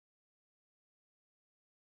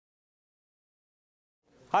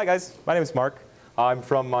Hi guys, my name is Mark. I'm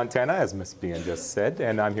from Montana, as Miss Bean just said,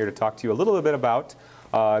 and I'm here to talk to you a little bit about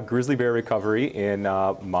grizzly bear recovery in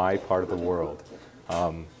my part of the world.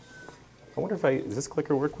 I wonder if does this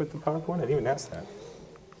clicker work with the PowerPoint? I didn't even ask that.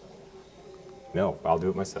 No, I'll do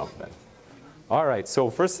it myself then. All right, so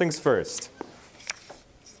first things first.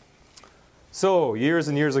 So years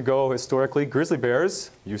and years ago, historically, grizzly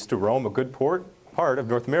bears used to roam a good part of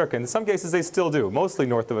North America. In some cases, they still do, mostly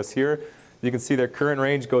north of us here. You can see their current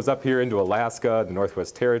range goes up here into Alaska, the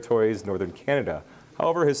Northwest Territories, northern Canada.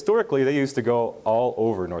 However, historically, they used to go all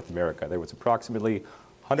over North America. There was approximately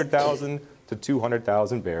 100,000 to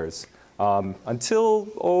 200,000 bears until,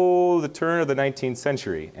 the turn of the 19th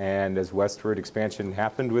century. And as westward expansion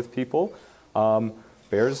happened with people,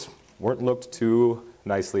 bears weren't looked too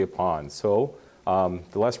nicely upon. So the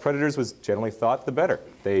less predators was generally thought, the better.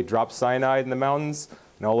 They dropped cyanide in the mountains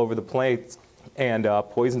and all over the plains and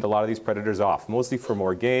poisoned a lot of these predators off, mostly for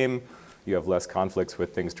more game. You have less conflicts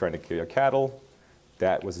with things trying to kill your cattle.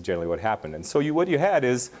 That was generally what happened. And so what you had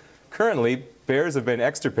is, currently, bears have been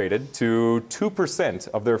extirpated to 2%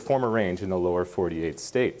 of their former range in the lower 48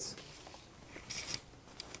 states.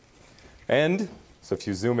 And so if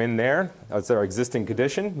you zoom in there, that's our existing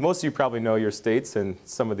condition. Most of you probably know your states and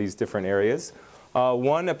some of these different areas.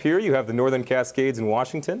 One up here, you have the Northern Cascades in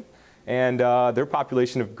Washington, and their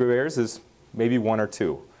population of bears is maybe 1 or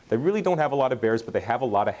 2. They really don't have a lot of bears, but they have a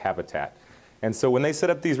lot of habitat. And so when they set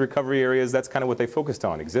up these recovery areas, that's kind of what they focused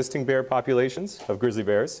on: existing bear populations of grizzly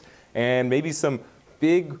bears, and maybe some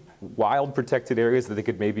big wild protected areas that they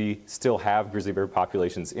could maybe still have grizzly bear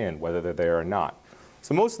populations in, whether they're there or not.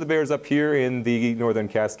 So most of the bears up here in the Northern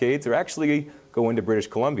Cascades are actually go into British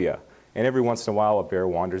Columbia. And every once in a while, a bear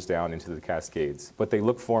wanders down into the Cascades. But they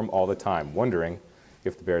look for them all the time, wondering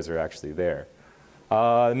if the bears are actually there.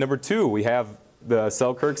 Number 2, we have the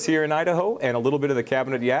Selkirks here in Idaho and a little bit of the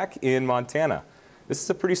Cabinet Yak in Montana. This is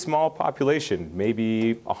a pretty small population,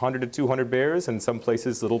 maybe 100 to 200 bears, and in some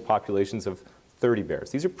places little populations of 30 bears.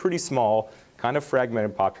 These are pretty small, kind of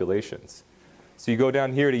fragmented populations. So you go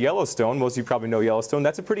down here to Yellowstone. Most of you probably know Yellowstone.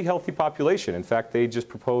 That's a pretty healthy population. In fact, they just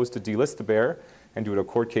proposed to delist the bear and do a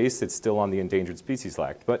court case. It's still on the Endangered Species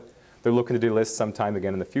Act, but they're looking to delist sometime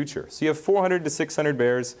again in the future. So you have 400 to 600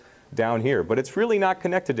 bears down here, but it's really not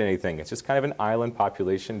connected to anything. It's just kind of an island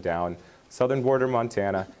population down southern border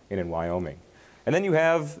Montana and in Wyoming. And then you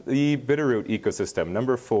have the Bitterroot ecosystem,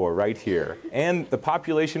 number 4, right here. And the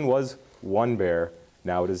population was 1 bear,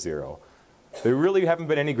 now it is 0. There really haven't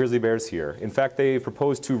been any grizzly bears here. In fact, they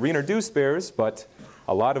proposed to reintroduce bears, but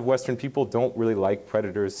a lot of Western people don't really like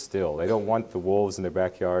predators still. They don't want the wolves in their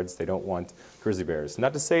backyards. They don't want grizzly bears.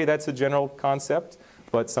 Not to say that's a general concept,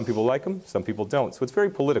 but some people like them, some people don't. So it's very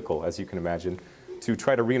political, as you can imagine, to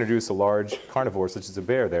try to reintroduce a large carnivore such as a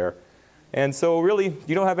bear there. And so really,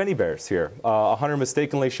 you don't have any bears here. A hunter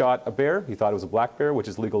mistakenly shot a bear. He thought it was a black bear, which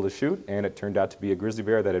is legal to shoot, and it turned out to be a grizzly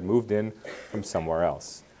bear that had moved in from somewhere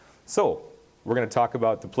else. So we're going to talk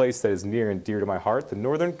about the place that is near and dear to my heart, the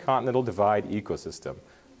Northern Continental Divide Ecosystem,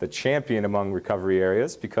 the champion among recovery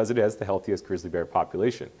areas because it has the healthiest grizzly bear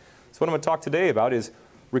population. So what I'm going to talk today about is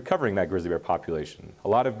recovering that grizzly bear population. A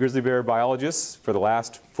lot of grizzly bear biologists for the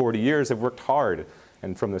last 40 years have worked hard,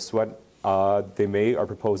 and from the sweat they are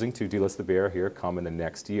proposing to delist the bear here come in the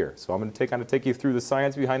next year. So I'm going to kind of take you through the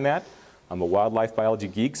science behind that. I'm a wildlife biology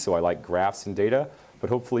geek, so I like graphs and data, but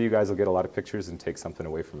hopefully you guys will get a lot of pictures and take something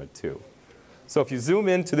away from it too. So if you zoom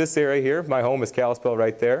into this area here, my home is Kalispell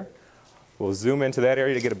right there. We'll zoom into that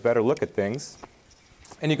area to get a better look at things.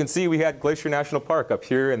 And you can see we had Glacier National Park up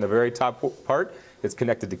here in the very top part. It's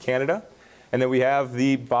connected to Canada. And then we have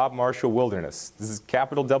the Bob Marshall Wilderness. This is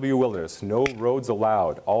capital W Wilderness. No roads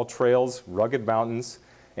allowed. All trails, rugged mountains,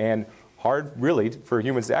 and hard really for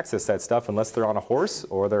humans to access that stuff unless they're on a horse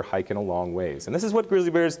or they're hiking a long ways. And this is what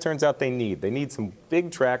grizzly bears turns out they need. They need some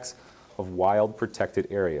big tracts of wild protected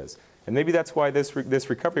areas. And maybe that's why this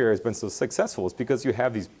recovery area has been so successful, is because you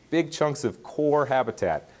have these big chunks of core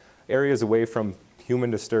habitat, areas away from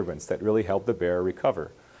human disturbance that really help the bear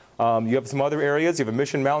recover. You have some other areas. You have a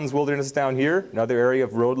Mission Mountains Wilderness down here, another area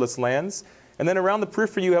of roadless lands. And then around the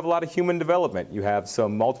periphery, you have a lot of human development. You have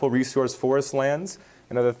some multiple resource forest lands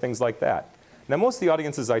and other things like that. Now, most of the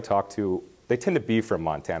audiences I talk to, they tend to be from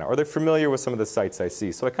Montana, or they're familiar with some of the sites I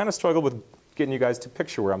see. So I kind of struggle with getting you guys to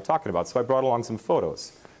picture where I'm talking about, so I brought along some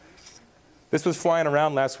photos. This was flying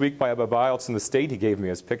around last week by a Babayels in the state. He gave me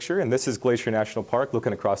his picture, and this is Glacier National Park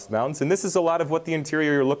looking across the mountains. And this is a lot of what the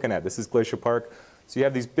interior you're looking at. This is Glacier Park. So you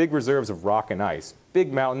have these big reserves of rock and ice,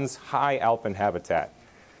 big mountains, high alpine habitat.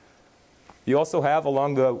 You also have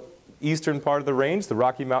along the eastern part of the range, the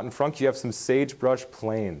Rocky Mountain front, you have some sagebrush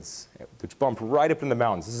plains, which bump right up in the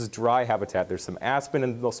mountains. This is dry habitat. There's some aspen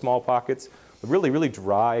in those small pockets, but really, really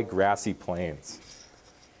dry, grassy plains.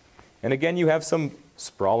 And again, you have some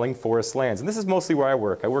sprawling forest lands. And this is mostly where I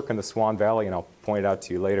work. I work in the Swan Valley, and I'll point it out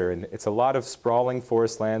to you later. And it's a lot of sprawling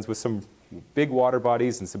forest lands with some big water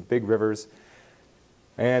bodies and some big rivers.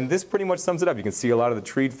 And this pretty much sums it up. You can see a lot of the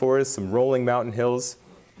treed forests, some rolling mountain hills.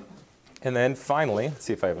 And then finally, let's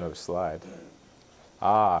see if I have another slide.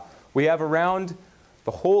 We have around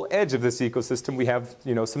the whole edge of this ecosystem, we have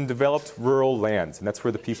some developed rural lands, and that's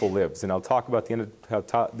where the people live. And I'll talk about the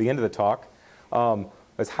end of the talk.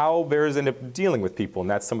 Is how bears end up dealing with people,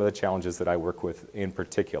 and that's some of the challenges that I work with in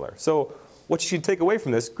particular. So what you should take away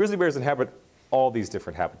from this, grizzly bears inhabit all these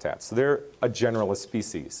different habitats. So they're a generalist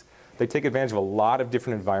species. They take advantage of a lot of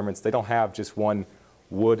different environments. They don't have just one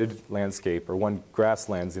wooded landscape or one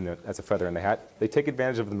grasslands as a feather in the hat. They take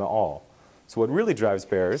advantage of them all. So what really drives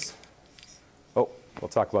bears, we'll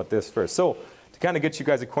talk about this first. So to kind of get you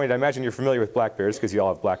guys acquainted, I imagine you're familiar with black bears because you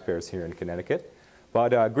all have black bears here in Connecticut.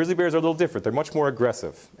 But grizzly bears are a little different. They're much more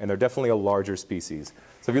aggressive, and they're definitely a larger species.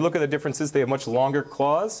 So if you look at the differences, they have much longer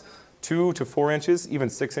claws, 2 to 4 inches, even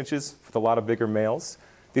 6 inches with a lot of bigger males.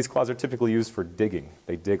 These claws are typically used for digging.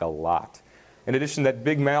 They dig a lot. In addition, that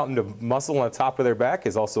big mountain of muscle on the top of their back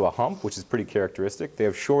is also a hump, which is pretty characteristic. They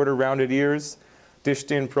have shorter, rounded ears,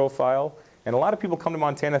 dished-in profile. And a lot of people come to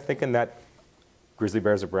Montana thinking that grizzly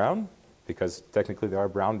bears are brown, because technically they are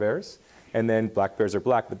brown bears. And then black bears are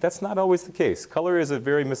black, but that's not always the case. Color is a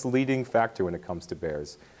very misleading factor when it comes to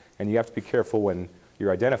bears, and you have to be careful when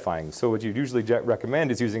you're identifying. So what you'd usually recommend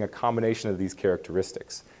is using a combination of these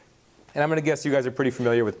characteristics. And I'm going to guess you guys are pretty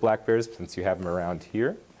familiar with black bears since you have them around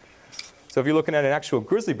here. So if you're looking at an actual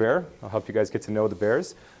grizzly bear, I'll help you guys get to know the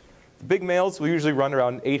bears. The big males will usually run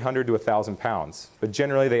around 800 to 1,000 pounds, but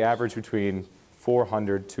generally they average between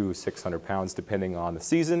 400 to 600 pounds depending on the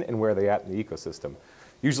season and where they're at in the ecosystem.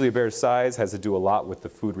 Usually a bear's size has to do a lot with the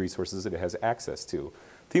food resources that it has access to.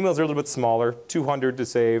 Females are a little bit smaller, 200 to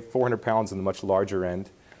say 400 pounds on the much larger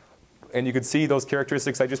end. And you can see those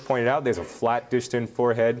characteristics I just pointed out. There's a flat dished-in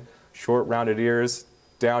forehead, short rounded ears.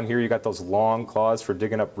 Down here you got those long claws for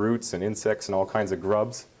digging up roots and insects and all kinds of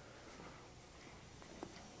grubs.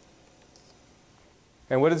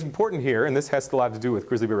 And what is important here, and this has a lot to do with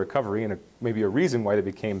grizzly bear recovery and maybe a reason why they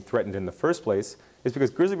became threatened in the first place, is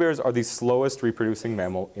because grizzly bears are the slowest reproducing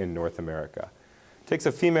mammal in North America. It takes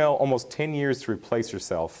a female almost 10 years to replace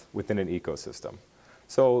herself within an ecosystem.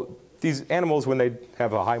 So these animals, when they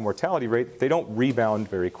have a high mortality rate, they don't rebound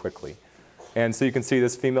very quickly. And so you can see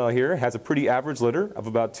this female here has a pretty average litter of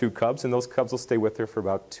about 2 cubs, and those cubs will stay with her for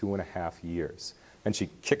about 2.5 years. And she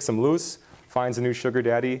kicks them loose, finds a new sugar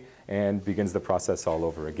daddy, and begins the process all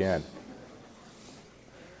over again.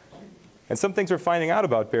 And some things we're finding out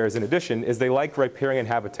about bears in addition is they like riparian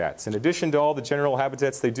habitats. In addition to all the general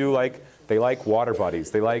habitats they like water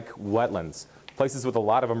bodies, they like wetlands, places with a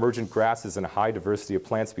lot of emergent grasses and a high diversity of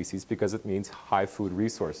plant species because it means high food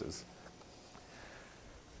resources.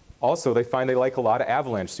 Also, they find they like a lot of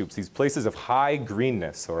avalanche swoops, these places of high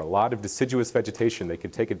greenness or a lot of deciduous vegetation. They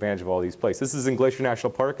can take advantage of all these places. This is in Glacier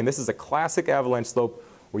National Park, and this is a classic avalanche slope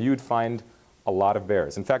where you would find a lot of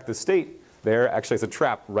bears. In fact, the state there actually has a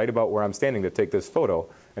trap right about where I'm standing to take this photo,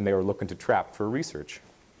 and they were looking to trap for research.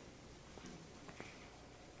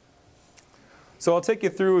 So I'll take you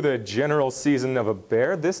through the general season of a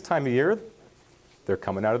bear. This time of year, they're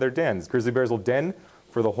coming out of their dens. Grizzly bears will den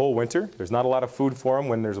for the whole winter. There's not a lot of food for them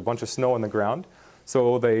when there's a bunch of snow on the ground.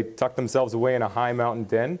 So they tuck themselves away in a high mountain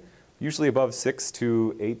den, usually above 6,000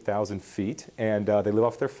 to 8,000 feet, and they live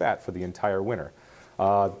off their fat for the entire winter.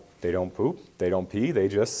 They don't poop, they don't pee, they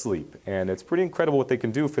just sleep. And it's pretty incredible what they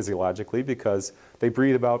can do physiologically because they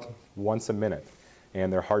breathe about once a minute,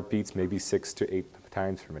 and their heart beats maybe 6 to 8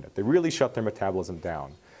 times per minute. They really shut their metabolism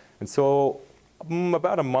down. And so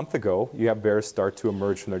about a month ago, you have bears start to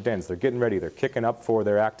emerge from their dens. They're getting ready, they're kicking up for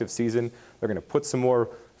their active season. They're going to put some more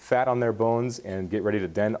fat on their bones and get ready to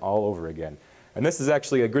den all over again. And this is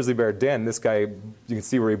actually a grizzly bear den. This guy, you can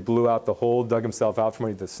see where he blew out the hole, dug himself out from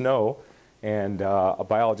underneath the snow. And a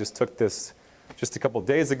biologist took this just a couple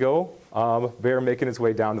days ago, bear making its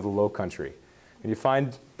way down to the low country. And you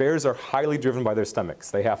find bears are highly driven by their stomachs.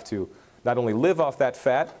 They have to not only live off that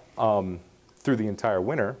fat through the entire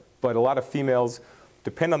winter, but a lot of females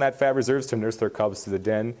depend on that fat reserves to nurse their cubs to the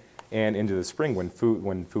den and into the spring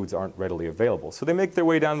when foods aren't readily available. So they make their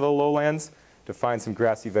way down to the lowlands to find some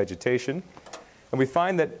grassy vegetation. And we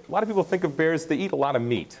find that a lot of people think of bears, they eat a lot of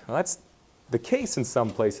meat. Well, that's the case in some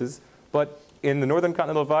places. But in the Northern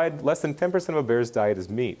Continental Divide, less than 10% of a bear's diet is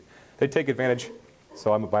meat. They take advantage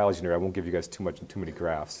So I'm a biology nerd. I won't give you guys too many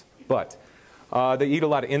graphs. But they eat a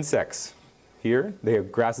lot of insects here. They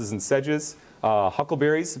have grasses and sedges.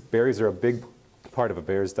 Huckleberries. Berries are a big part of a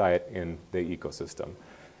bear's diet in the ecosystem.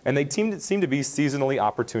 And they seem to be seasonally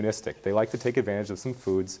opportunistic. They like to take advantage of some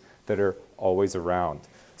foods that are always around.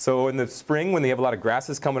 So in the spring, when they have a lot of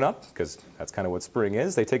grasses coming up, because that's kind of what spring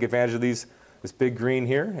is, they take advantage of this big green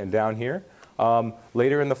here and down here.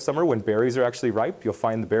 Later in the summer, when berries are actually ripe, you'll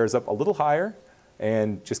find the bears up a little higher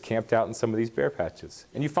and just camped out in some of these bear patches.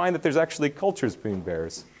 And you find that there's actually cultures between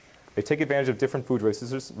bears. They take advantage of different food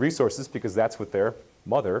resources because that's what their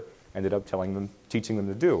mother ended up teaching them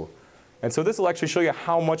to do. And so this will actually show you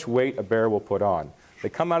how much weight a bear will put on. They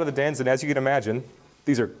come out of the dens, and as you can imagine,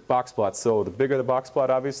 these are box plots. So the bigger the box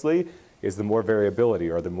plot, obviously, is the more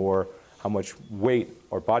variability, or the more how much weight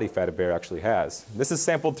or body fat a bear actually has. This is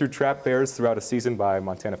sampled through trapped bears throughout a season by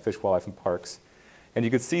Montana Fish, Wildlife, and Parks. And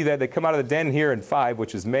you can see that they come out of the den here in 5,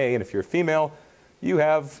 which is May, and if you're a female, you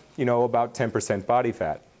have, about 10% body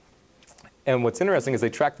fat. And what's interesting is they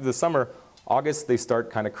track through the summer. August, they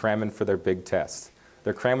start kind of cramming for their big test.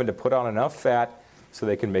 They're cramming to put on enough fat so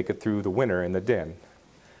they can make it through the winter in the den.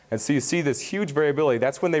 And so you see this huge variability.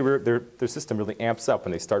 That's when their system really amps up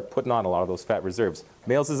and they start putting on a lot of those fat reserves.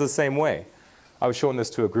 Males is the same way. I was showing this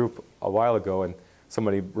to a group a while ago, and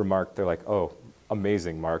somebody remarked, they're like, "Oh,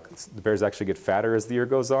 amazing, Mark. The bears actually get fatter as the year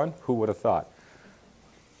goes on? Who would have thought?"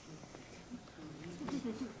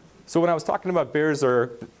 So when I was talking about bears,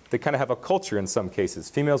 they kind of have a culture in some cases.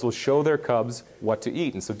 Females will show their cubs what to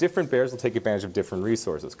eat. And so different bears will take advantage of different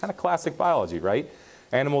resources. Kind of classic biology, right?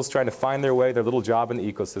 Animals trying to find their way, their little job in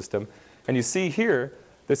the ecosystem. And you see here,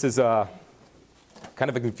 this is kind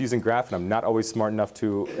of a confusing graph, and I'm not always smart enough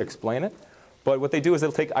to explain it. But what they do is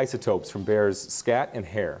they'll take isotopes from bears' scat and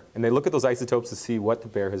hair. And they look at those isotopes to see what the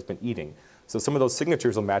bear has been eating. So some of those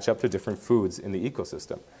signatures will match up to different foods in the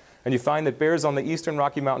ecosystem. And you find that bears on the eastern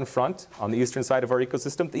Rocky Mountain front, on the eastern side of our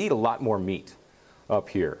ecosystem, they eat a lot more meat up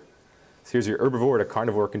here. So here's your herbivore to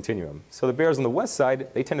carnivore continuum. So the bears on the west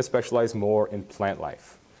side, they tend to specialize more in plant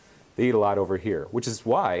life. They eat a lot over here, which is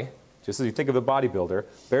why, just as you think of the bodybuilder,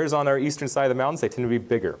 bears on our eastern side of the mountains, they tend to be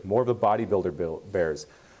bigger, more of the bodybuilder bears.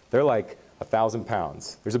 They're like 1,000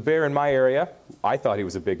 pounds. There's a bear in my area. I thought he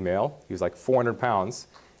was a big male. He was like 400 pounds.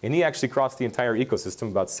 And he actually crossed the entire ecosystem,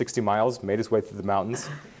 about 60 miles, made his way through the mountains.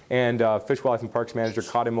 And Fish, Wildlife, and Parks manager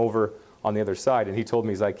caught him over on the other side. And he told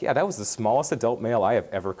me, he's like, "Yeah, that was the smallest adult male I have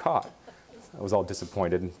ever caught." I was all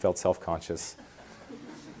disappointed and felt self-conscious.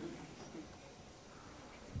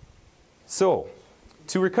 So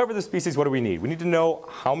to recover the species, what do we need? We need to know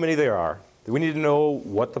how many there are. We need to know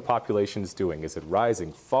what the population is doing. Is it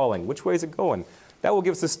rising, falling? Which way is it going? That will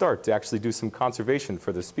give us a start to actually do some conservation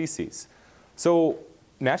for the species. So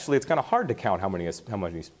naturally, it's kind of hard to count how many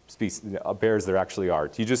species, bears there actually are.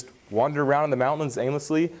 Do you just wander around in the mountains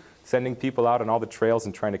aimlessly, sending people out on all the trails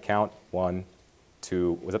and trying to count 1,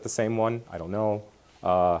 2? Was that the same one? I don't know.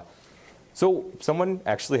 So someone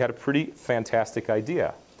actually had a pretty fantastic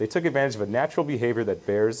idea. They took advantage of a natural behavior that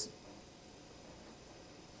bears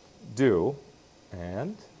do,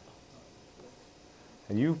 and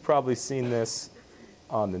you've probably seen this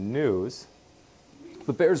on the news.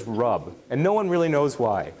 The bears rub, and no one really knows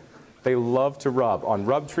why. They love to rub on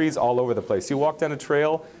rub trees all over the place. You walk down a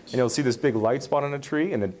trail, and you'll see this big light spot on a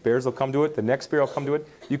tree, and the bears will come to it. The next bear will come to it.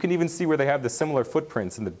 You can even see where they have the similar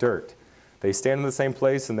footprints in the dirt. They stand in the same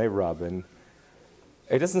place, and they rub. And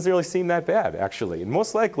it doesn't really seem that bad, actually. And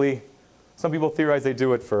most likely, some people theorize they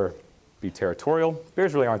do it for be territorial.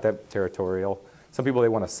 Bears really aren't that territorial. Some people, they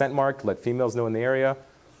want a scent mark to let females know in the area.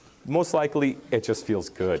 Most likely, it just feels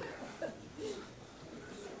good.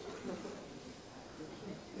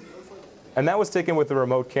 And that was taken with the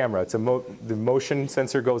remote camera. It's the motion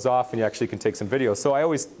sensor goes off, and you actually can take some video. So I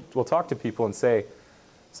always will talk to people and say,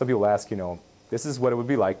 some people ask, this is what it would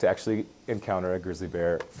be like to actually encounter a grizzly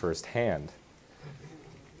bear firsthand.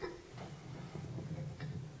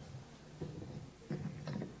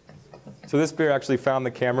 So this bear actually found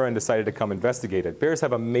the camera and decided to come investigate it. Bears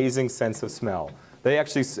have amazing sense of smell. They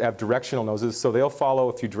actually have directional noses, so they'll follow,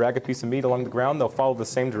 if you drag a piece of meat along the ground, they'll follow the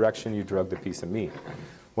same direction you drug the piece of meat.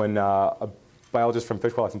 When a biologist from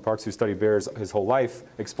Fish, Wildlife, and Parks who studied bears his whole life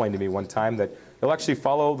explained to me one time that they'll actually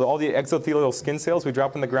follow all the exothelial skin cells we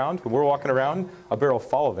drop on the ground. When we're walking around, a bear will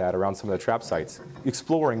follow that around some of the trap sites,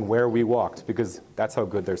 exploring where we walked, because that's how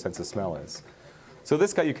good their sense of smell is. So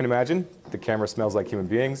this guy, you can imagine, the camera smells like human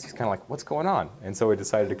beings. He's kind of like, what's going on? And so he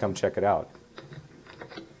decided to come check it out.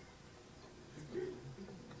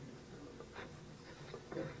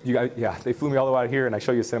 Yeah, they flew me all the way out here, and I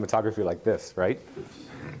show you cinematography like this, right?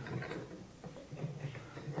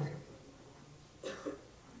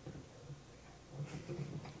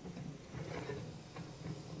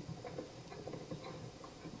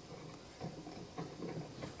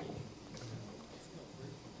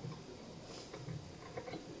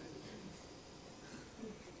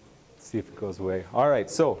 See if it goes away. All right,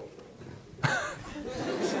 so.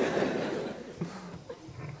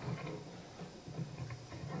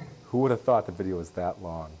 Who would have thought the video was that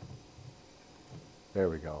long? There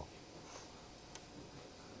we go.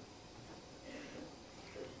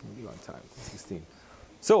 Maybe on time, 16.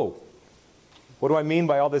 So, what do I mean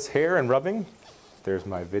by all this hair and rubbing? There's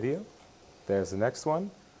my video. There's the next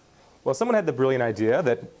one. Well, someone had the brilliant idea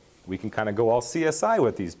that we can kind of go all CSI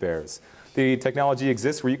with these bears. The technology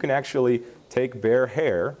exists where you can actually take bear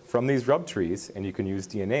hair from these rub trees and you can use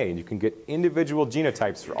DNA and you can get individual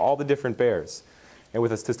genotypes for all the different bears. And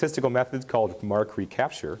with a statistical method called mark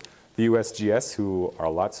recapture, the USGS, who are a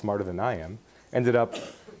lot smarter than I am, ended up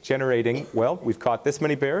generating, well, we've caught this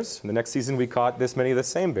many bears, and the next season we caught this many of the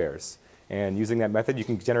same bears. And using that method, you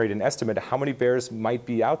can generate an estimate of how many bears might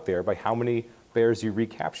be out there by how many bears you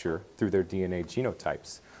recapture through their DNA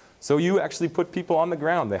genotypes. So you actually put people on the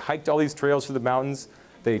ground. They hiked all these trails through the mountains.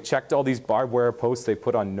 They checked all these barbed wire posts they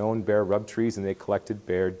put on known bear rub trees, and they collected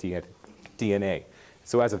bear DNA.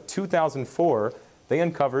 So as of 2004, they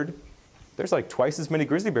uncovered there's like twice as many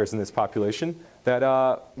grizzly bears in this population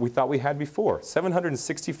that we thought we had before.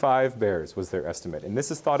 765 bears was their estimate. And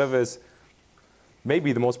this is thought of as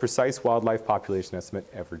maybe the most precise wildlife population estimate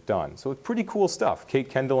ever done. So it's pretty cool stuff. Kate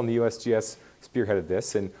Kendall and the USGS spearheaded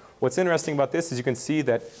this. And what's interesting about this is you can see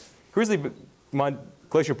that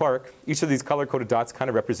Glacier Park, each of these color-coded dots kind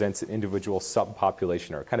of represents an individual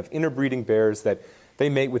subpopulation or kind of interbreeding bears that they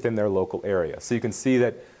mate within their local area. So you can see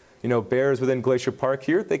that bears within Glacier Park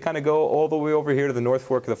here, they kind of go all the way over here to the North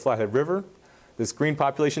Fork of the Flathead River. This green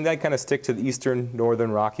population, they kind of stick to the eastern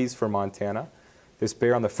northern Rockies for Montana. This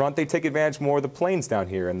bear on the front, they take advantage more of the plains down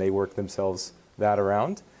here, and they work themselves that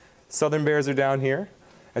around. Southern bears are down here.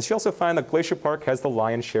 And you also find that Glacier Park has the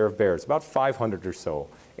lion's share of bears, about 500 or so.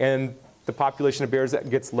 And the population of bears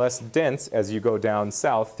gets less dense as you go down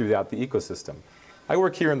south throughout the ecosystem. I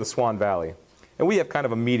work here in the Swan Valley. And we have kind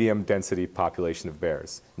of a medium density population of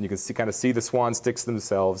bears. And you can kind of see the swan sticks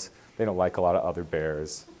themselves. They don't like a lot of other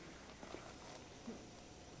bears.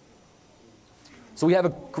 So we have a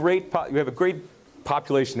great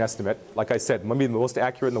population estimate. Like I said, maybe the most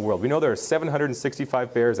accurate in the world. We know there are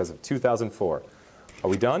 765 bears as of 2004. Are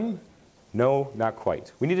we done? No, not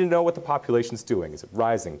quite. We need to know what the population's doing. Is it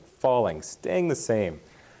rising, falling, staying the same?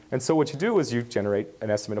 And so what you do is you generate an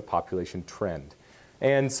estimate of population trend.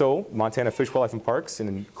 And so Montana Fish, Wildlife, and Parks,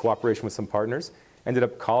 in cooperation with some partners, ended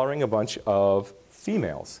up collaring a bunch of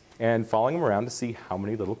females and following them around to see how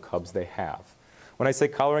many little cubs they have. When I say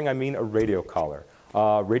collaring, I mean a radio collar.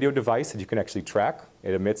 A radio device that you can actually track.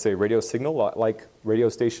 It emits a radio signal like radio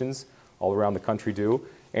stations all around the country do.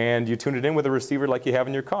 And you tune it in with a receiver like you have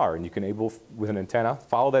in your car. And you can with an antenna,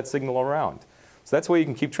 follow that signal around. So that's why you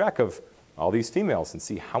can keep track of all these females and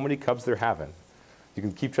see how many cubs they're having. You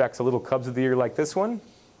can keep track of little cubs of the year like this one,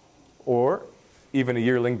 or even a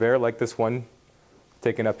yearling bear like this one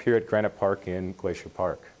taken up here at Granite Park in Glacier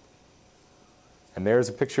Park. And there's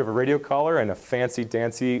a picture of a radio collar and a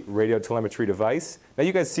fancy-dancy radio telemetry device. Now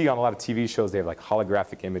you guys see on a lot of TV shows they have like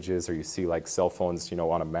holographic images, or you see like cell phones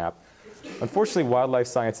on a map. Unfortunately, wildlife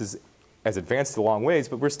science has advanced a long ways,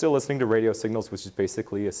 but we're still listening to radio signals, which is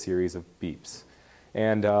basically a series of beeps.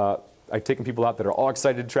 And I've taken people out that are all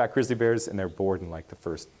excited to track grizzly bears, and they're bored in like the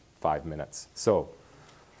first 5 minutes. So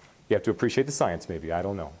you have to appreciate the science, maybe. I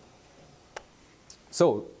don't know.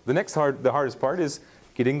 So the hardest part is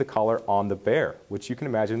getting the collar on the bear, which you can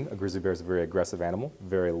imagine a grizzly bear is a very aggressive animal,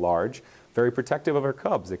 very large, very protective of her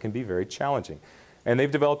cubs. It can be very challenging. And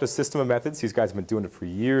they've developed a system of methods. These guys have been doing it for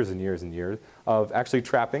years and years and years of actually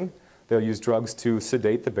trapping. They'll use drugs to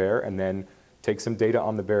sedate the bear and then take some data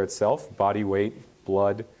on the bear itself, body weight,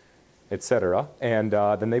 blood, etc. And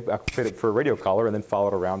then they fit it for a radio collar and then follow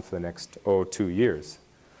it around for the next 2 years.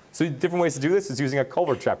 So different ways to do this is using a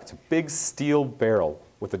culvert trap. It's a big steel barrel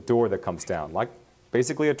with a door that comes down, like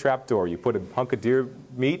basically a trap door. You put a hunk of deer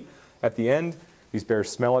meat at the end. These bears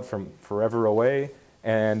smell it from forever away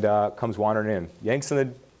and comes wandering in. Yanks in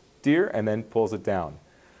the deer and then pulls it down.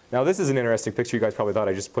 Now this is an interesting picture. You guys probably thought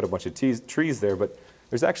I just put a bunch of trees there, but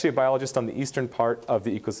there's actually a biologist on the eastern part of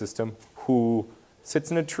the ecosystem who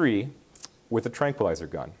sits in a tree with a tranquilizer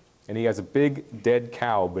gun. And he has a big dead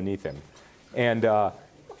cow beneath him. And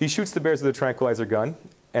he shoots the bears with a tranquilizer gun,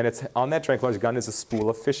 and on that tranquilizer gun is a spool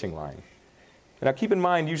of fishing line. And now keep in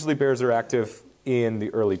mind, usually bears are active in the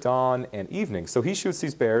early dawn and evening. So he shoots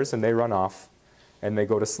these bears, and they run off, and they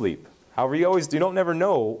go to sleep. However, you don't never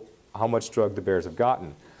know how much drug the bears have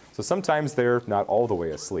gotten. So sometimes they're not all the way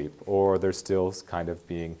asleep, or they're still kind of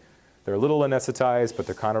they're a little anesthetized, but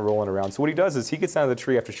they're kind of rolling around. So what he does is he gets out of the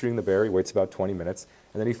tree after shooting the bear. He waits about 20 minutes,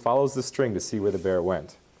 and then he follows the string to see where the bear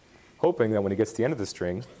went. hoping that when he gets to the end of the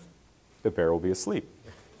string, the bear will be asleep.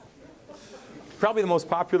 Probably the most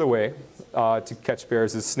popular way to catch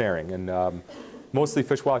bears is snaring, and mostly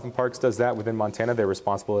Fish, Wildlife, and Parks does that within Montana. Their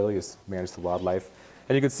responsibility is to manage the wildlife.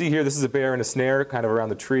 And you can see here, this is a bear in a snare kind of around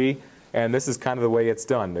the tree, and this is kind of the way it's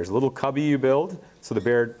done. There's a little cubby you build, so the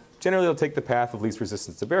bear generally will take the path of least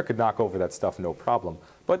resistance. The bear could knock over that stuff no problem,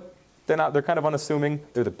 but they're kind of unassuming.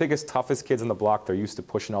 They're the biggest, toughest kids on the block. They're used to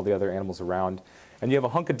pushing all the other animals around. And you have a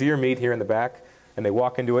hunk of deer meat here in the back, and they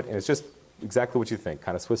walk into it, and it's just exactly what you think,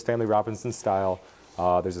 kind of Swiss Family Robinson style.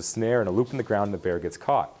 There's a snare and a loop in the ground, and the bear gets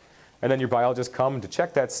caught. And then your biologists come to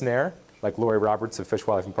check that snare, like Lori Roberts of Fish,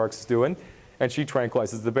 Wildlife, and Parks is doing, and she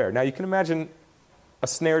tranquilizes the bear. Now, you can imagine a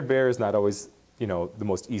snared bear is not always, the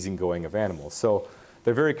most easygoing of animals. So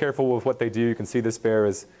they're very careful with what they do. You can see this bear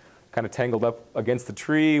is kind of tangled up against the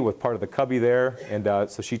tree with part of the cubby there, and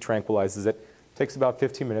so she tranquilizes it. It takes about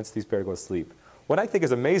 15 minutes. These bears go to sleep. What I think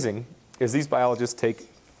is amazing is these biologists take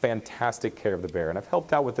fantastic care of the bear, and I've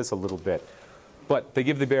helped out with this a little bit. But they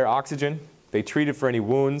give the bear oxygen. They treat it for any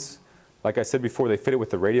wounds. Like I said before, they fit it with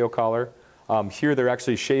the radio collar. Here they're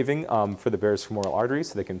actually shaving for the bear's femoral arteries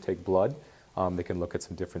so they can take blood. They can look at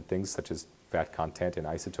some different things such as fat content and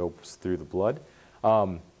isotopes through the blood.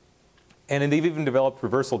 And they've even developed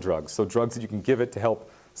reversal drugs, so drugs that you can give it to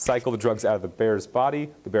help cycle the drugs out of the bear's body.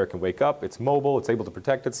 The bear can wake up, it's mobile, it's able to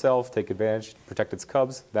protect itself, take advantage, protect its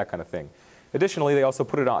cubs, that kind of thing. Additionally, they also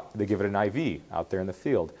put it on, they give it an IV out there in the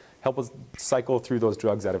field, help us cycle through those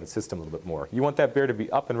drugs out of its system a little bit more. You want that bear to be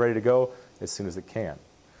up and ready to go as soon as it can.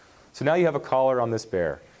 So now you have a collar on this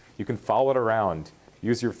bear. You can follow it around,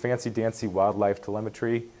 use your fancy-dancy wildlife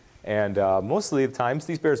telemetry, and mostly the times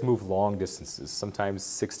these bears move long distances, sometimes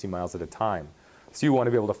 60 miles at a time. So you want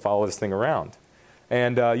to be able to follow this thing around.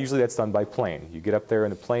 And usually that's done by plane. You get up there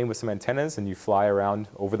in a plane with some antennas and you fly around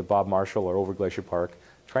over the Bob Marshall or over Glacier Park,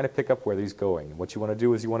 trying to pick up where he's going. And what you want to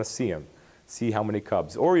do is you want to see him, see how many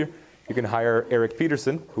cubs. Or you can hire Eric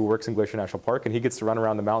Peterson, who works in Glacier National Park, and he gets to run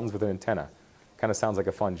around the mountains with an antenna. Kind of sounds like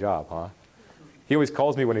a fun job, huh? He always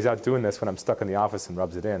calls me when he's out doing this when I'm stuck in the office and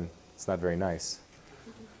rubs it in. It's not very nice.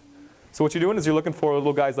 So what you're doing is you're looking for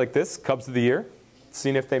little guys like this, cubs of the year,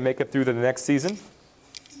 seeing if they make it through to the next season.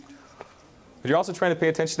 But you're also trying to pay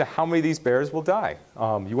attention to how many of these bears will die.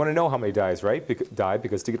 You want to know how many die, right?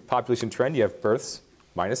 Because to get a population trend, you have births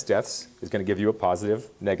minus deaths is going to give you a positive,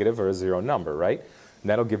 negative, or a zero number, right? And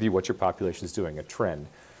that'll give you what your population is doing, a trend.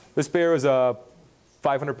 This bear is a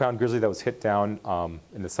 500-pound grizzly that was hit down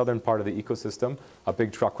in the southern part of the ecosystem. A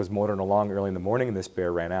big truck was motoring along early in the morning, and this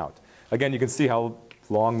bear ran out. Again, you can see how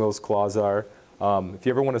long those claws are. If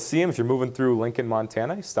you ever want to see him, if you're moving through Lincoln,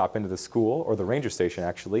 Montana, you stop into the school, or the ranger station,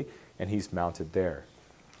 actually, and he's mounted there.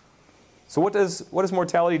 So what has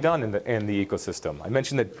mortality done in the ecosystem? I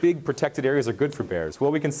mentioned that big protected areas are good for bears. Well,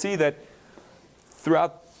 we can see that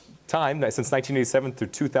throughout time, since 1987 through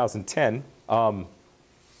 2010,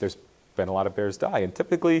 there's been a lot of bears die. And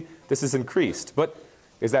typically, this has increased. But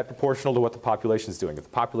is that proportional to what the population is doing? If the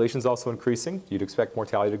population is also increasing, you'd expect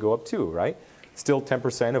mortality to go up too, right? Still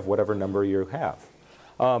 10% of whatever number you have.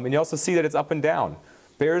 And you also see that it's up and down.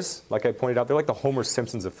 Bears, like I pointed out, they're like the Homer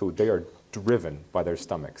Simpsons of food. They are driven by their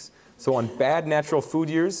stomachs. So on bad natural food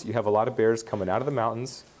years, you have a lot of bears coming out of the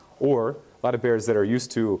mountains, or a lot of bears that are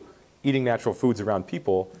used to eating natural foods around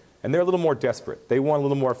people, and they're a little more desperate. They want a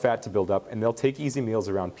little more fat to build up, and they'll take easy meals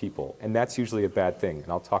around people, and that's usually a bad thing,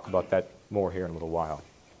 and I'll talk about that more here in a little while.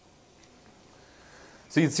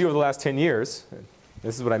 So you can see over the last 10 years,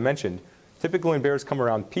 this is what I mentioned, typically when bears come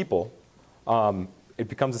around people, it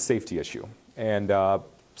becomes a safety issue. And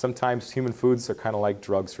sometimes human foods are kind of like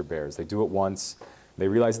drugs for bears. They do it once, they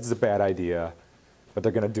realize it's a bad idea, but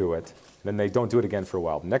they're going to do it. And then they don't do it again for a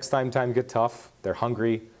while. Next time times get tough, they're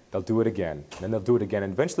hungry, they'll do it again. And then they'll do it again.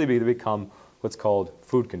 And eventually they become what's called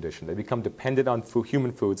food conditioned. They become dependent on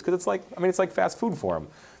human foods because it's like fast food for them.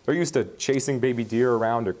 They're used to chasing baby deer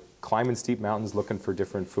around or climbing steep mountains looking for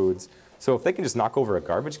different foods. So if they can just knock over a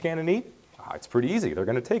garbage can and eat, it's pretty easy. They're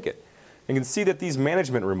going to take it. And you can see that these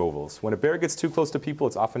management removals, when a bear gets too close to people,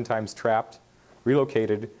 it's oftentimes trapped,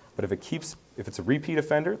 relocated. But if it's a repeat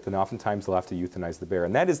offender, then oftentimes they'll have to euthanize the bear.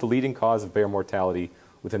 And that is the leading cause of bear mortality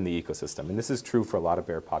within the ecosystem. And this is true for a lot of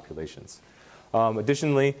bear populations.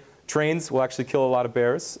 Additionally, trains will actually kill a lot of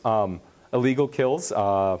bears. Illegal kills.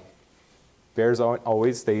 Bears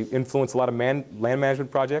they influence a lot of land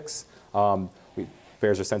management projects.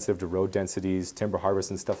 Bears are sensitive to road densities, timber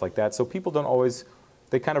harvest, and stuff like that. So people don't always,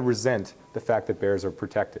 they kind of resent the fact that bears are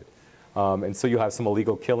protected. And so you'll have some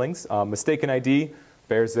illegal killings. Mistaken ID,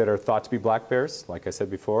 bears that are thought to be black bears, like I said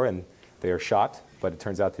before, and they are shot, but it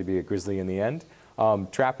turns out to be a grizzly in the end.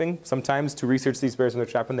 Trapping, sometimes to research these bears when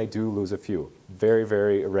they're trapping, they do lose a few, very,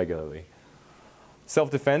 very irregularly.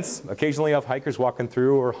 Self-defense, occasionally you have hikers walking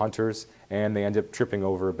through or hunters, and they end up tripping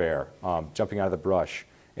over a bear, jumping out of the brush.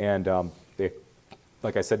 And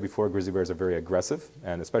like I said before, grizzly bears are very aggressive,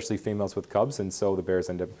 and especially females with cubs, and so the bears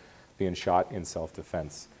end up being shot in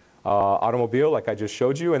self-defense. Automobile, like I just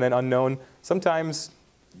showed you, and then unknown, sometimes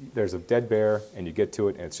there's a dead bear, and you get to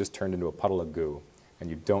it, and it's just turned into a puddle of goo, and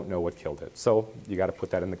you don't know what killed it. So you got to put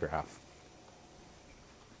that in the graph.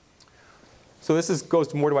 So this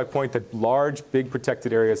goes more to my point that large, big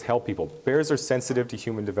protected areas help people. Bears are sensitive to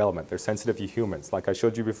human development. They're sensitive to humans. Like I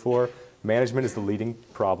showed you before, management is the leading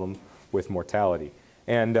problem with mortality.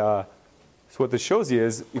 And so what this shows you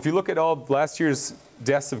is, if you look at all last year's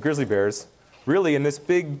deaths of grizzly bears, really in this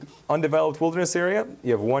big undeveloped wilderness area,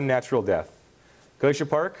 you have one natural death. Glacier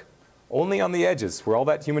Park, only on the edges where all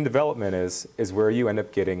that human development is where you end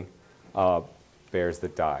up getting bears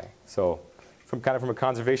that die. So from a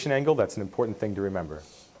conservation angle, that's an important thing to remember.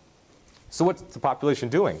 So what's the population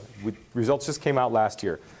doing? Results just came out last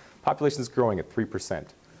year. Population is growing at 3%.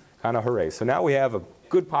 Kind of hooray. So now we have a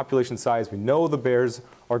good population size. We know the bears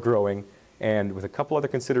are growing. And with a couple other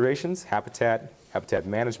considerations, habitat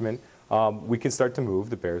management, we can start to move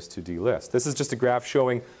the bears to delist. This is just a graph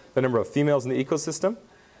showing the number of females in the ecosystem.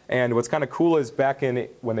 And what's kind of cool is back in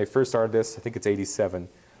when they first started this, I think it's 87,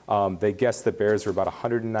 they guessed that bears were about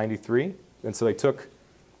 193. And so they took,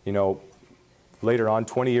 later on,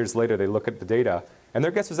 20 years later, they look at the data, and their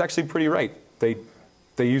guess was actually pretty right. They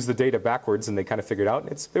used the data backwards, and they kind of figured out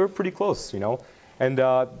they were pretty close, And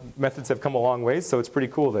methods have come a long way, so it's pretty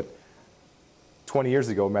cool that 20 years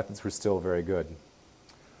ago, methods were still very good.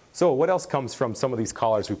 So what else comes from some of these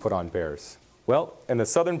collars we put on bears? Well, in the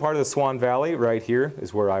southern part of the Swan Valley, right here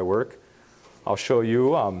is where I work. I'll show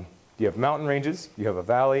you, you have mountain ranges, you have a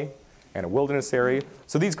valley, and a wilderness area.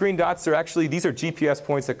 So these green dots are these are GPS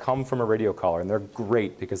points that come from a radio collar, and they're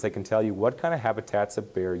great because they can tell you what kind of habitats a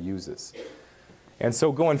bear uses. And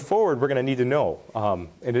so going forward, we're going to need to know,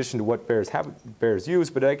 in addition to what bears use,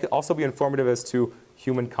 but it could also be informative as to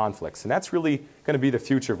human conflicts. And that's really going to be the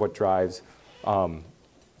future of what drives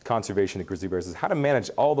conservation of grizzly bears, is how to manage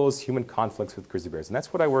all those human conflicts with grizzly bears. And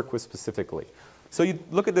that's what I work with specifically. So you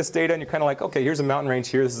look at this data, and you're kind of like, okay, here's a mountain range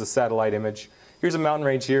here. This is a satellite image. Here's a mountain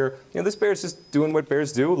range here. This bear is just doing what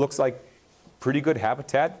bears do. It looks like pretty good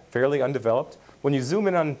habitat, fairly undeveloped. When you zoom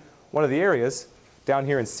in on one of the areas, down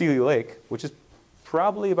here in Seeley Lake, which is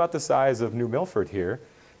probably about the size of New Milford here,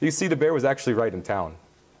 you see the bear was actually right in town.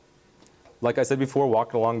 Like I said before,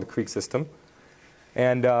 walking along the creek system,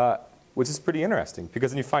 and which is pretty interesting,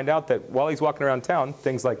 because then you find out that while he's walking around town,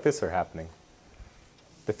 things like this are happening.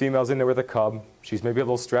 The female's in there with a cub. She's maybe a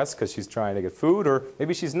little stressed because she's trying to get food, or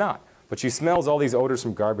maybe she's not. But she smells all these odors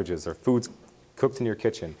from garbages or food's cooked in your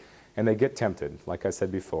kitchen, and they get tempted, like I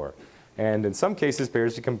said before. And in some cases,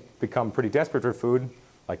 bears become pretty desperate for food,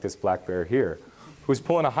 like this black bear here, who's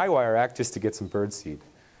pulling a high wire act just to get some birdseed.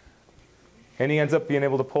 And he ends up being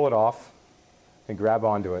able to pull it off and grab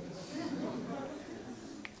onto it.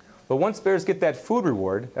 But once bears get that food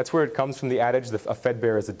reward, that's where it comes from, the adage, a fed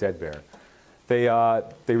bear is a dead bear.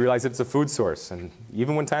 They realize it's a food source, and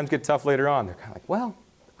even when times get tough later on, they're kind of like, well,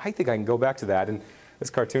 I think I can go back to that. And this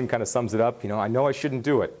cartoon kind of sums it up. I know I shouldn't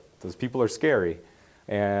do it. Those people are scary,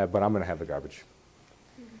 but I'm going to have the garbage.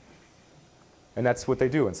 And that's what they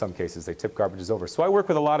do in some cases. They tip garbages over. So I work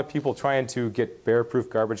with a lot of people trying to get bear-proof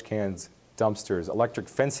garbage cans, dumpsters, electric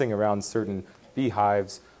fencing around certain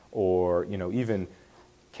beehives, or even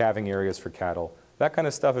calving areas for cattle. That kind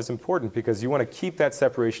of stuff is important because you want to keep that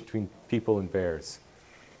separation between people and bears.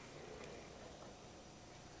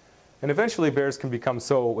 And eventually bears can become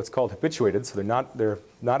what's called habituated, so they're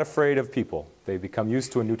not afraid of people. They become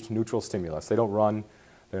used to a neutral stimulus. They don't run,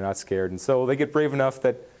 they're not scared, and so they get brave enough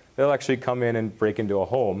that they'll actually come in and break into a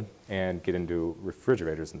home and get into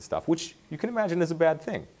refrigerators and stuff, which you can imagine is a bad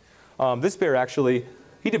thing. This bear actually,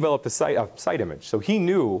 he developed a sight image, so he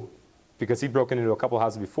knew, because he'd broken into a couple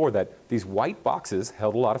houses before, that these white boxes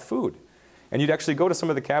held a lot of food. And you'd actually go to some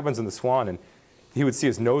of the cabins in the Swan, and he would see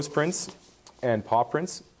his nose prints and paw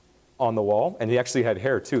prints on the wall, and he actually had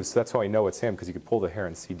hair too, so that's how I know it's him, because he could pull the hair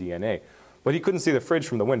and see DNA. But he couldn't see the fridge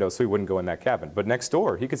from the window, so he wouldn't go in that cabin. But next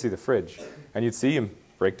door, he could see the fridge, and you'd see him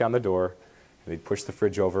break down the door, and they'd push the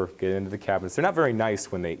fridge over, get into the cabinets. They're not very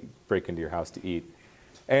nice when they break into your house to eat.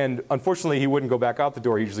 And unfortunately, he wouldn't go back out the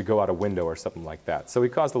door. He'd usually go out a window or something like that. So he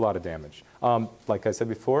caused a lot of damage. Like I said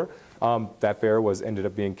before, that bear ended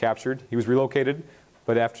up being captured. He was relocated,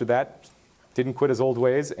 but after that, didn't quit his old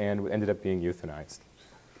ways and ended up being euthanized.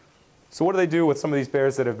 So what do they do with some of these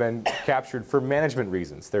bears that have been captured for management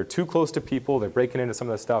reasons? They're too close to people. They're breaking into some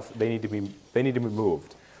of the stuff. They need to be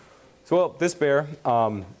moved. So well, this bear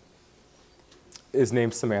is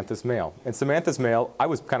named Samantha's male. And Samantha's male, I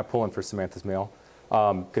was kind of pulling for Samantha's male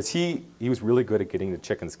because he was really good at getting the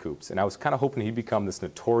chickens' coops. And I was kind of hoping he'd become this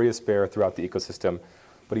notorious bear throughout the ecosystem,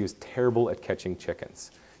 but he was terrible at catching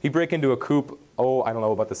chickens. He'd break into a coop, oh, I don't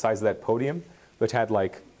know about the size of that podium, which had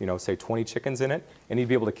like, you know, say 20 chickens in it, and he'd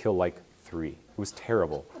be able to kill like 3. It was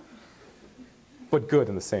terrible, but good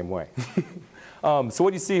in the same way. So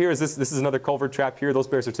what you see here is this is another culvert trap here. Those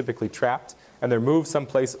bears are typically trapped, and they're moved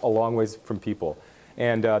someplace a long ways from people.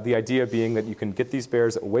 And the idea being that you can get these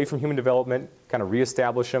bears away from human development, kind of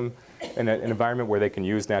reestablish them in an environment where they can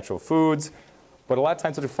use natural foods. But a lot of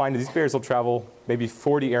times what you find is these bears will travel maybe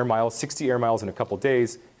 40 air miles, 60 air miles in a couple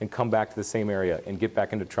days and come back to the same area and get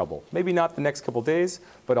back into trouble. Maybe not the next couple days,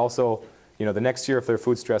 but also, you know, the next year if they're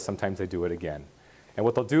food stressed, sometimes they do it again. And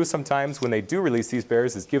what they'll do sometimes when they do release these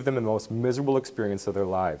bears is give them the most miserable experience of their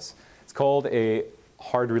lives. It's called a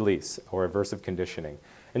hard release or aversive conditioning.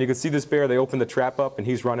 And you can see this bear, they open the trap up and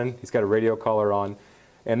he's running. He's got a radio collar on.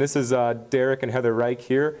 And this is Derek and Heather Reich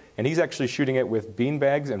here, and he's actually shooting it with bean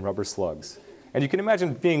bags and rubber slugs. And you can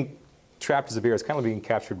imagine being trapped as a bear is kind of being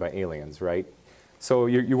captured by aliens, right? So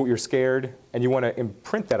you're scared, and you want to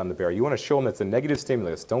imprint that on the bear. You want to show them that's a negative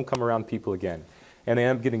stimulus. Don't come around people again. And they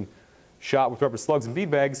end up getting shot with rubber slugs and bean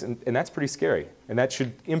bags, and that's pretty scary. And that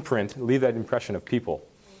should leave that impression of people.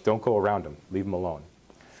 Don't go around them. Leave them alone.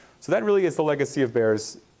 So that really is the legacy of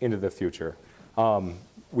bears into the future.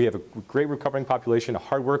 We have a great recovering population,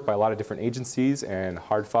 hard work by a lot of different agencies and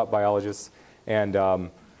hard-fought biologists. And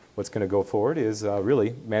what's going to go forward is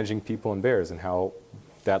really managing people and bears and how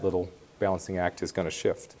that little balancing act is going to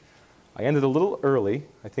shift. I ended a little early.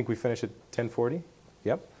 I think we finished at 10:40.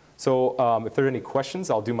 Yep. So if there are any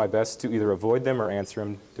questions, I'll do my best to either avoid them or answer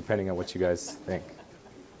them, depending on what you guys think.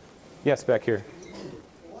 Yes, back here.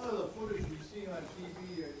 A lot of the footage we see on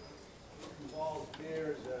TV involves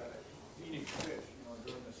bears eating fish,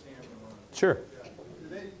 during the salmon run. Sure. Yeah.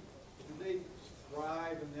 Do they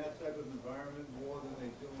thrive in that type of environment more than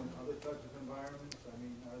they do in other types of environments? I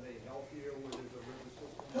mean, are they healthier where there's a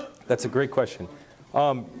river system? That's a great question.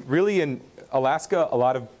 Really, in Alaska, a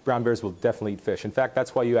lot of brown bears will definitely eat fish. In fact,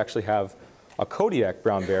 that's why you actually have a Kodiak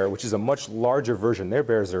brown bear, which is a much larger version. Their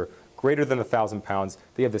bears are greater than 1,000 pounds.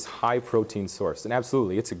 They have this high protein source. And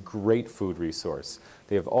absolutely, it's a great food resource.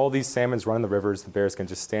 They have all these salmons running the rivers. The bears can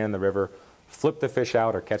just stand in the river, flip the fish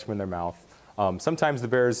out, or catch them in their mouth. Sometimes the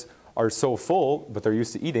bears are so full, but they're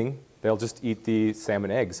used to eating, they'll just eat the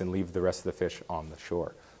salmon eggs and leave the rest of the fish on the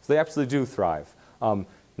shore. So they absolutely do thrive.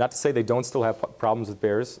 Not to say they don't still have problems with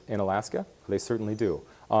bears in Alaska. They certainly do.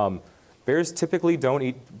 Bears typically don't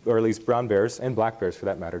eat, or at least brown bears and black bears for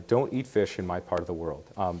that matter, don't eat fish in my part of the world.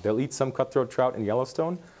 They'll eat some cutthroat trout in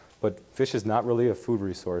Yellowstone, but fish is not really a food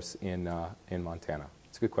resource in Montana.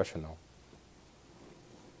 It's a good question, though.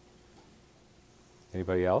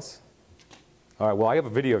 Anybody else? All right, well, I have a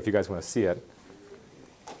video if you guys want to see it.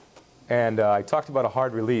 And I talked about a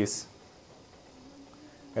hard release.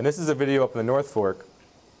 And this is a video up in the North Fork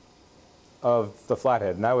of the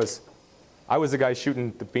Flathead. And I was the guy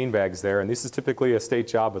shooting the beanbags there. And this is typically a state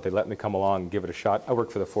job, but they let me come along and give it a shot. I work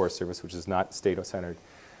for the Forest Service, which is not state-centered.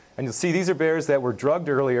 And you'll see these are bears that were drugged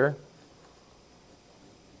earlier.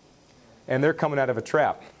 And they're coming out of a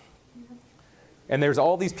trap. And there's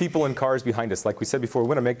all these people in cars behind us. Like we said before, we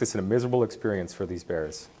want to make this a miserable experience for these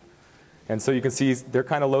bears. And so you can see they're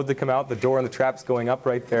kind of loath to come out. The door on the trap's going up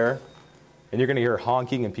right there. And you're going to hear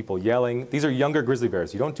honking and people yelling. These are younger grizzly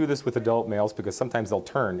bears. You don't do this with adult males because sometimes they'll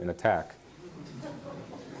turn and attack,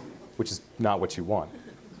 which is not what you want.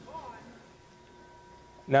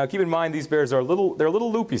 Now, keep in mind, these bears are they're a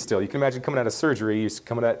little loopy still. You can imagine coming out of surgery,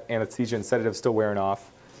 coming out anesthesia and sedative still wearing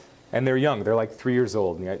off. And they're young. They're like 3 years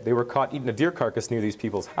old. And they were caught eating a deer carcass near these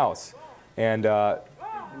people's house. And that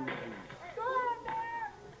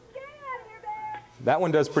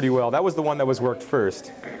one does pretty well. That was the one that was worked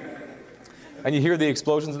first. And you hear the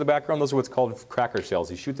explosions in the background. Those are what's called cracker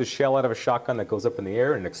shells. You shoot the shell out of a shotgun that goes up in the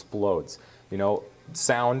air and explodes. You know,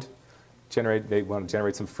 sound, they want to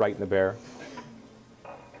generate some fright in the bear.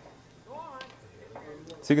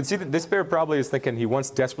 So you can see that this bear probably is thinking he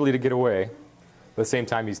wants desperately to get away. At the same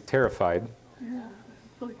time, he's terrified.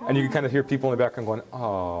 And you can kind of hear people in the background going,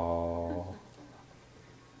 oh.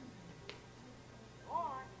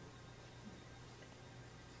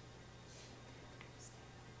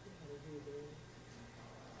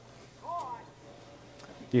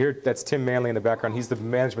 You hear that's Tim Manley in the background. He's the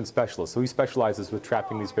management specialist, so he specializes with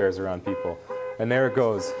trapping these bears around people. And there it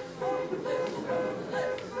goes.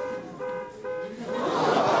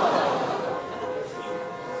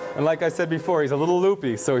 And like I said before, he's a little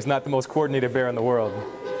loopy, so he's not the most coordinated bear in the world.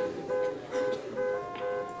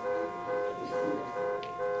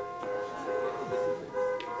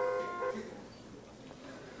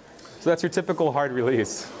 So that's your typical hard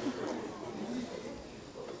release.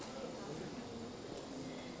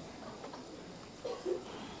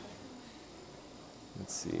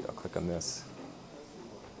 Let's see, I'll click on this.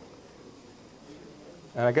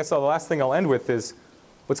 And I guess the last thing I'll end with is,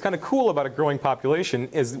 what's kind of cool about a growing population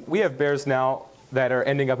is we have bears now that are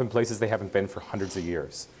ending up in places they haven't been for hundreds of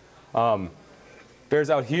years. Bears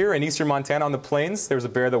out here in eastern Montana on the plains, there was a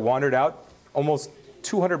bear that wandered out almost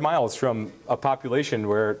 200 miles from a population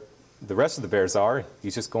where the rest of the bears are.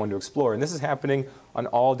 He's just going to explore. And this is happening on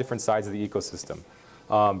all different sides of the ecosystem.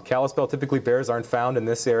 Kalispell, typically bears aren't found in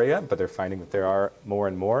this area, but they're finding that there are more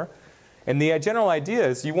and more. And the general idea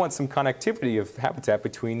is you want some connectivity of habitat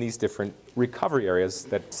between these different recovery areas.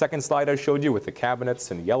 That second slide I showed you with the cabinets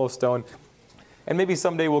and Yellowstone. And maybe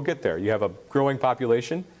someday we'll get there. You have a growing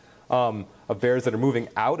population of bears that are moving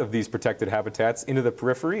out of these protected habitats into the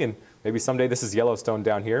periphery. And maybe someday this is Yellowstone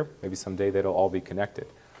down here. Maybe someday they'll all be connected.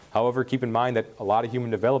 However, keep in mind that a lot of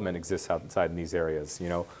human development exists outside in these areas, you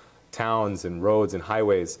know, towns and roads and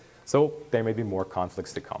highways. So there may be more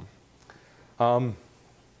conflicts to come.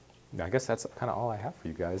 I guess that's kind of all I have for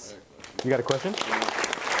you guys. You got a question?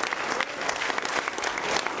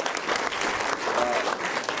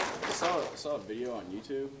 I saw a video on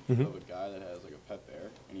YouTube of a guy that has like a pet bear,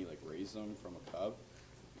 and he like raised them from a cub.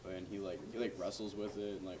 And he wrestles with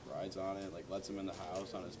it and like rides on it, like lets him in the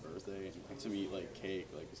house on his birthday and lets him eat like cake.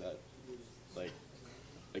 Like, is that like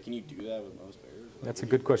can you do that with most bears? Like, that's a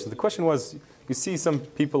good question. The question was, you see some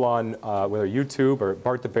people on whether YouTube or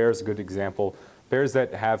Bart the Bear is a good example. Bears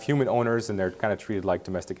that have human owners and they're kind of treated like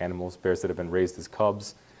domestic animals. Bears that have been raised as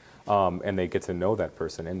cubs, and they get to know that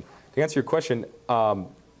person. And to answer your question,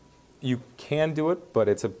 you can do it, but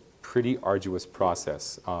it's a pretty arduous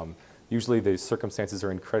process. Usually the circumstances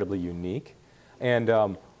are incredibly unique. And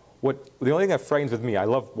the only thing that frightens with me, I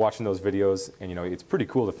love watching those videos, and you know, it's pretty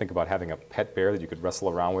cool to think about having a pet bear that you could wrestle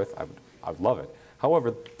around with. I would love it.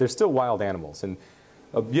 However, they're still wild animals, and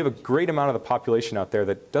you have a great amount of the population out there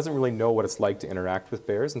that doesn't really know what it's like to interact with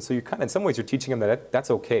bears, and so you kind of, in some ways, you're teaching them that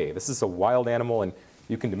that's okay. This is a wild animal, and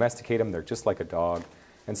you can domesticate them. They're just like a dog.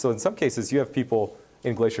 And so in some cases, you have people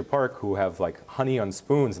in Glacier Park who have like honey on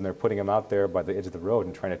spoons, and they're putting them out there by the edge of the road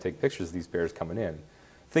and trying to take pictures of these bears coming in,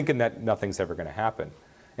 thinking that nothing's ever going to happen.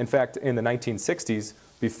 In fact, in the 1960s,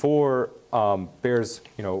 before bears,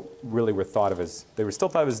 you know, really were thought of as, they were still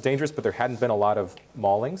thought of as dangerous, but there hadn't been a lot of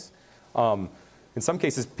maulings. In some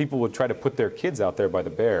cases, people would try to put their kids out there by the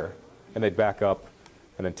bear, and they'd back up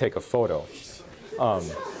and then take a photo.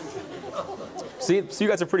 So you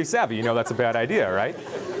guys are pretty savvy. You know that's a bad idea, right?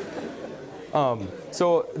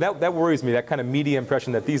 So that worries me, that kind of media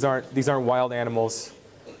impression that these aren't wild animals.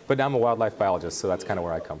 But now I'm a wildlife biologist, so that's kind of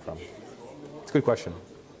where I come from. It's a good question.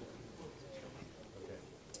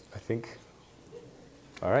 I think.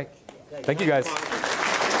 All right. Thank you, guys.